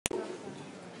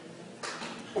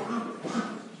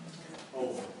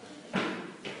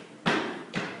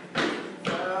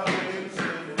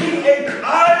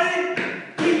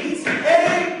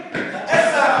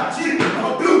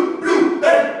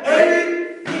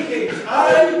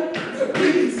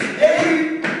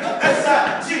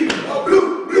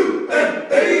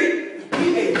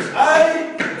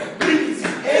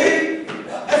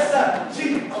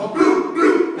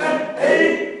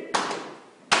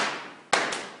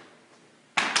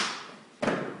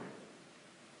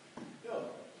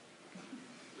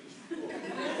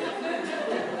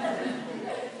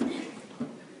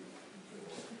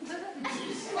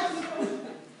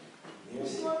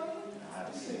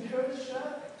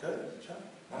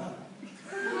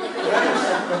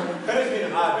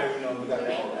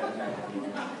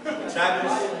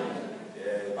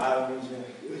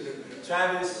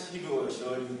Travis, he grew up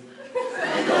shorty.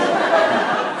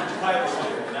 Quite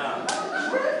short now.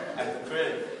 At the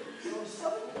crib.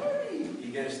 He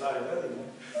getting started early, man.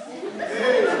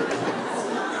 Hey,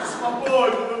 that's my boy,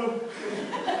 man.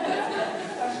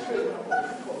 That's crazy.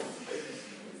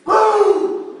 Who?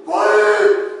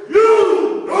 What? You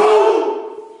know?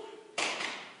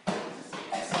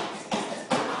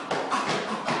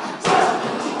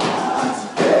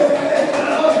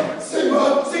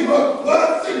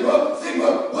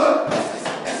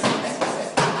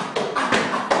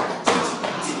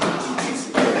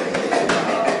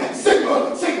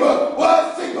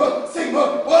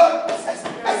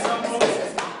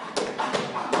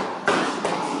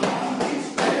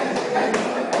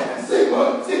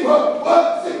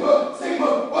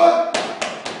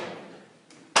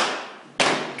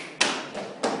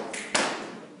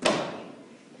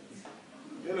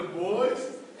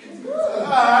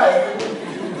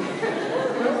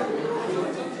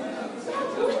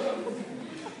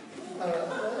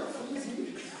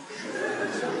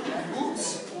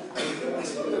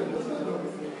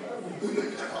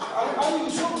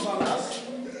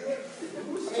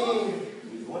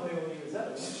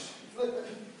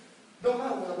 Don't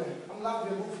matter what I'm at. I'm allowed to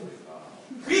be a movement.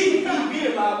 Be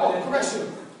allowed. Oh, correction.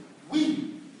 We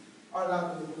are allowed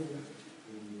to be a movement.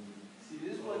 See,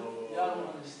 this is what y'all don't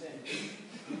understand.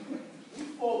 We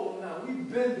follow now. We've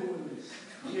been doing this.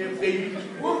 Yeah, baby.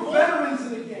 We're veterans in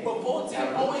the game. But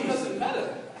Voltaire always doesn't matter.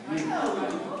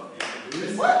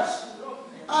 What?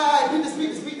 Alright, beat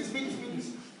this.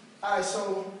 Alright,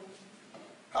 so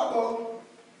how about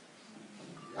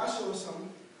y'all show us something?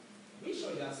 We show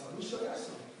y'all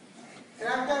something. And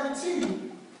I guarantee you,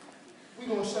 we're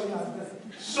going to show y'all better.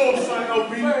 Show son,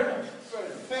 LB.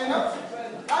 Fair enough?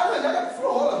 I got the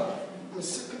floor.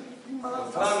 Hold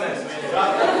up. Climax, man. Drop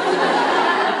that.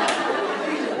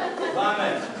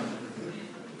 Climax.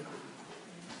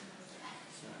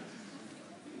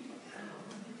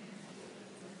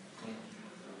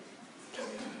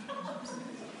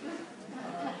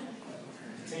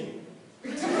 Continue.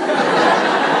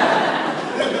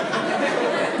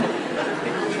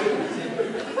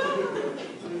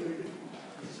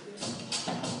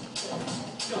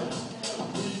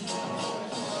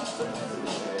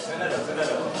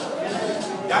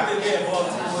 Y'all can get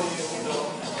involved in what you know,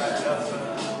 wrap it up.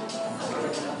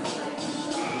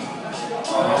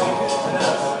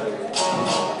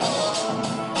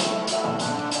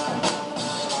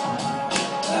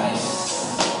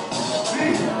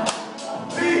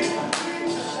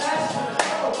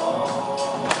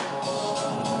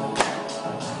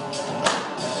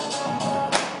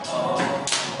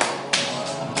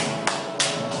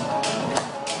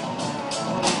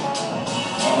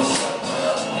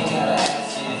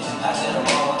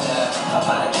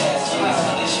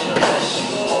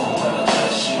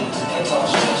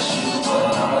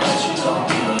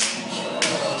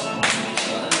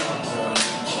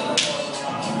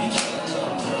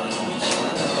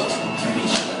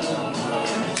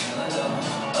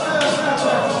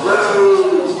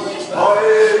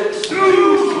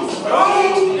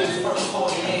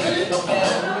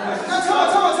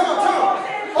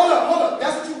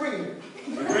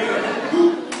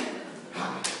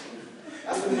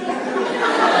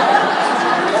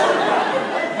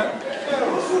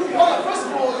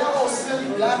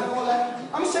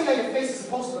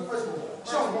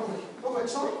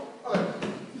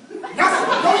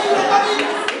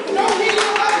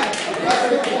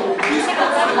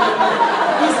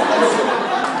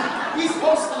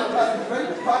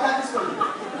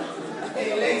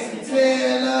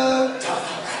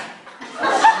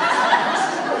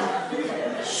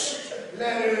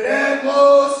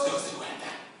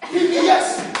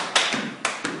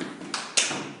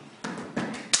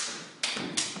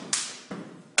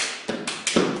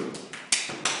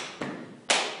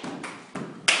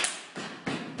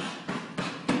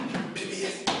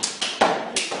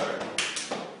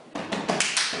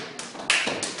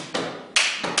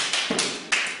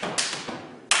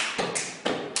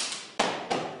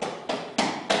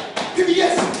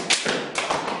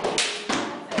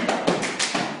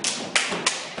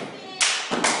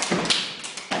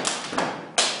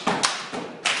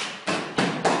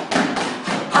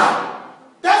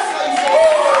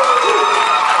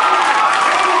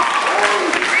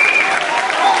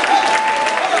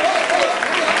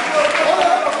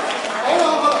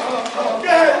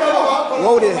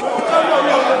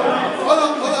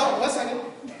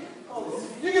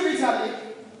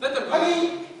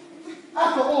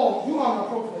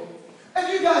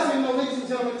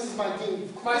 gentlemen, this is my dean.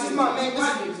 This is my man.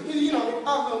 You know,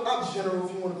 I'm general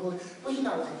if you want to call it, but he's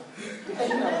not like. He's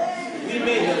not like. We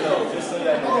made him though, just so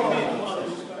y'all know we made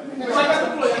him. I got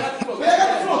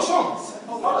the floor, show him.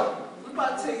 Hold up. We're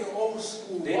about to take it old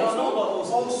school. They don't know about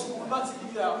old school. We're about to give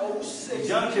you that old six.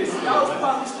 Young kids. That was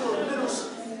probably still middle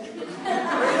school.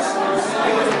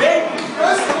 It was baby.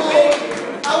 First of all,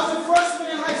 I was a freshman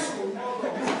in high school.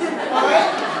 All right?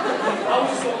 I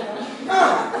was so.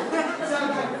 Sound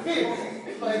like a kid.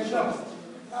 Like jump.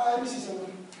 Let me see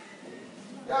something.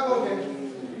 Y'all go again.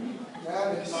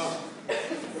 Yeah, this.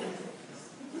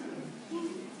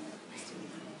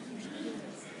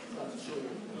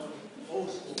 Old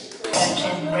school.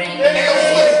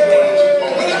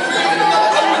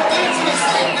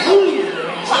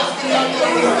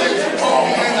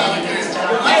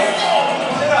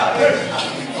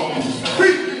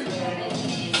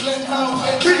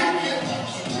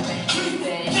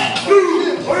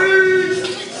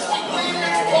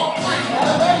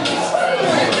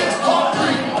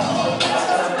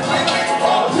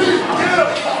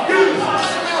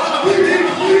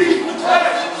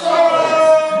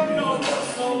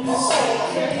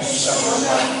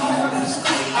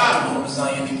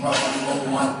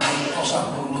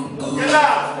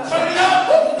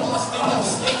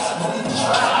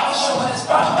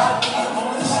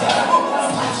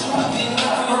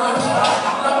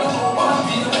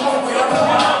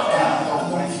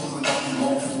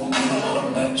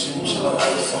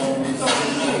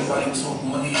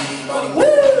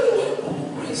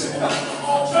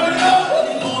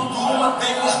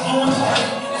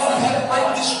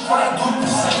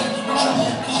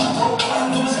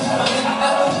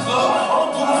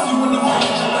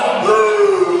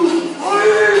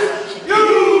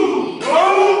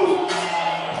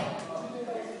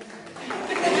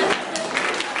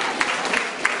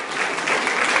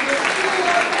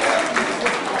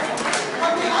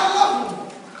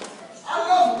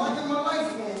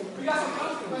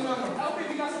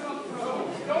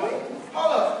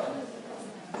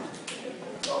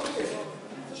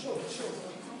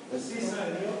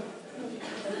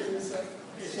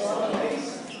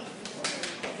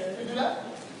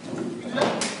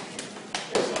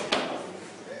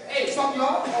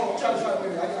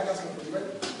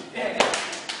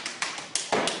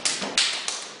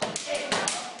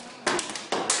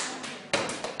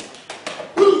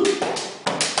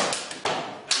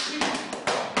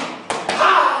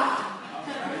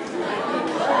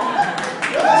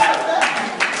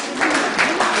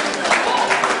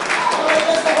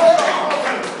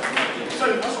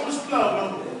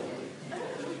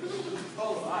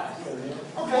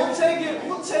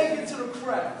 We'll take it to the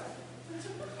crowd.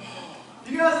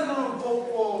 You guys are gonna vote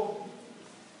for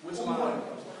which one?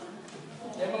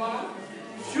 Gamelan?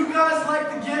 If you guys like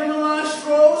the Gamelan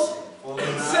Stros,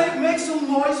 make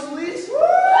some noise, please.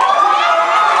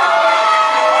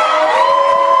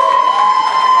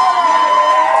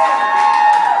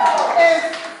 If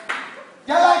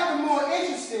y'all like the more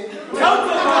interesting,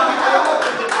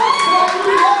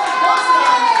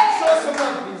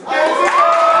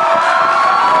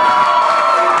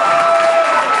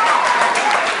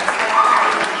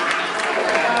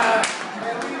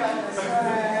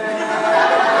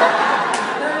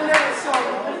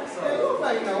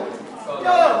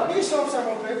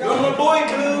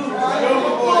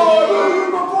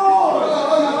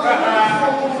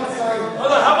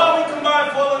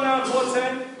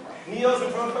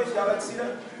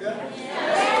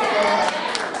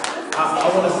 I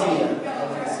want to see